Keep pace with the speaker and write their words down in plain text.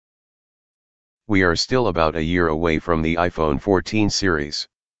We are still about a year away from the iPhone 14 series.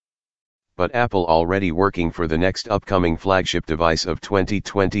 But Apple already working for the next upcoming flagship device of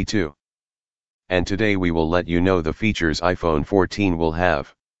 2022. And today we will let you know the features iPhone 14 will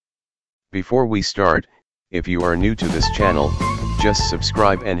have. Before we start, if you are new to this channel, just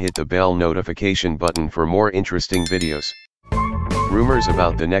subscribe and hit the bell notification button for more interesting videos. Rumors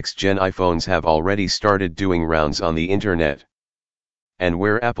about the next-gen iPhones have already started doing rounds on the internet. And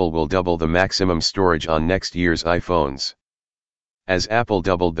where Apple will double the maximum storage on next year's iPhones. As Apple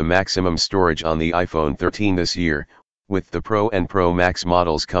doubled the maximum storage on the iPhone 13 this year, with the Pro and Pro Max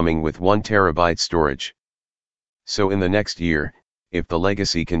models coming with 1 TB storage. So in the next year, if the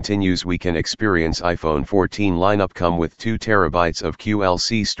legacy continues, we can experience iPhone 14 lineup come with 2 TB of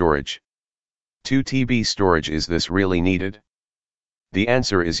QLC storage. 2 TB storage, is this really needed? The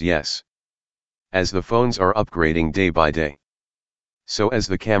answer is yes. As the phones are upgrading day by day. So as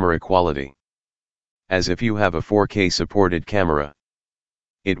the camera quality. As if you have a 4K supported camera,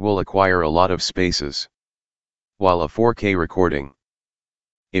 it will acquire a lot of spaces. While a 4K recording,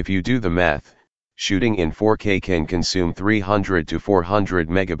 if you do the math, shooting in 4K can consume 300 to 400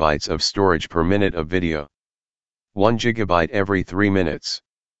 megabytes of storage per minute of video. 1 gigabyte every 3 minutes.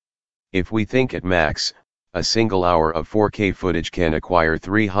 If we think at max, a single hour of 4K footage can acquire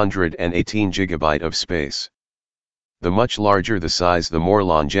 318 gigabyte of space. The much larger the size, the more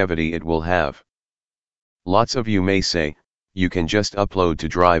longevity it will have. Lots of you may say, you can just upload to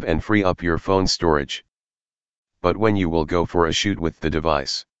Drive and free up your phone storage. But when you will go for a shoot with the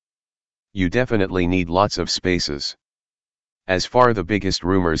device, you definitely need lots of spaces. As far, the biggest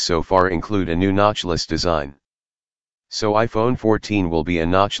rumors so far include a new notchless design. So iPhone 14 will be a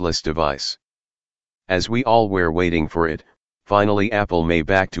notchless device. As we all were waiting for it, finally Apple may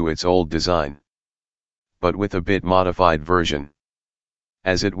back to its old design. But with a bit modified version.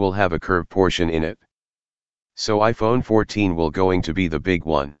 As it will have a curved portion in it. So iPhone 14 will going to be the big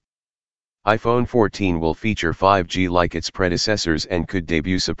one. iPhone 14 will feature 5G like its predecessors and could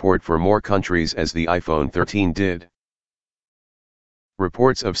debut support for more countries as the iPhone 13 did.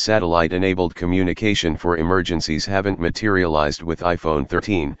 Reports of satellite-enabled communication for emergencies haven't materialized with iPhone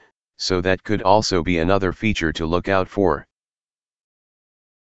 13, so that could also be another feature to look out for.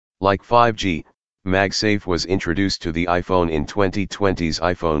 Like 5G, MagSafe was introduced to the iPhone in 2020's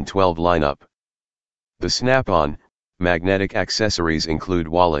iPhone 12 lineup. The snap-on, magnetic accessories include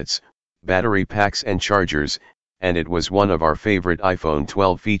wallets, battery packs and chargers, and it was one of our favorite iPhone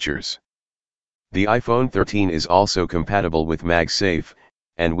 12 features. The iPhone 13 is also compatible with MagSafe,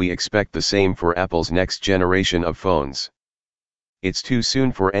 and we expect the same for Apple's next generation of phones. It's too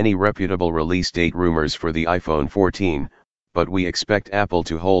soon for any reputable release date rumors for the iPhone 14, but we expect Apple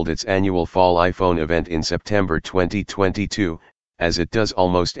to hold its annual Fall iPhone event in September 2022, as it does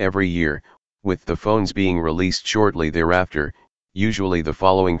almost every year, with the phones being released shortly thereafter, usually the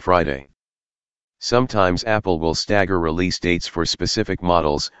following Friday. Sometimes Apple will stagger release dates for specific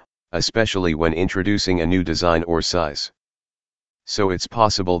models, especially when introducing a new design or size. So it's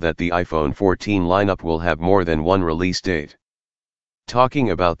possible that the iPhone 14 lineup will have more than one release date.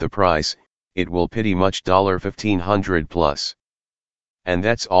 Talking about the price, it will pretty much $1,500 plus. And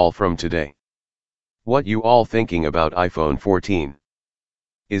that's all from today. What you all thinking about iPhone 14?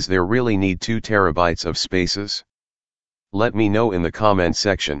 Is there really need 2 terabytes of spaces? Let me know in the comment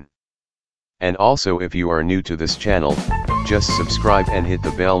section. And also, if you are new to this channel, just subscribe and hit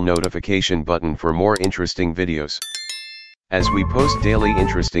the bell notification button for more interesting videos. As we post daily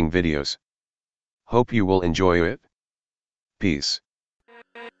interesting videos. Hope you will enjoy it. Peace.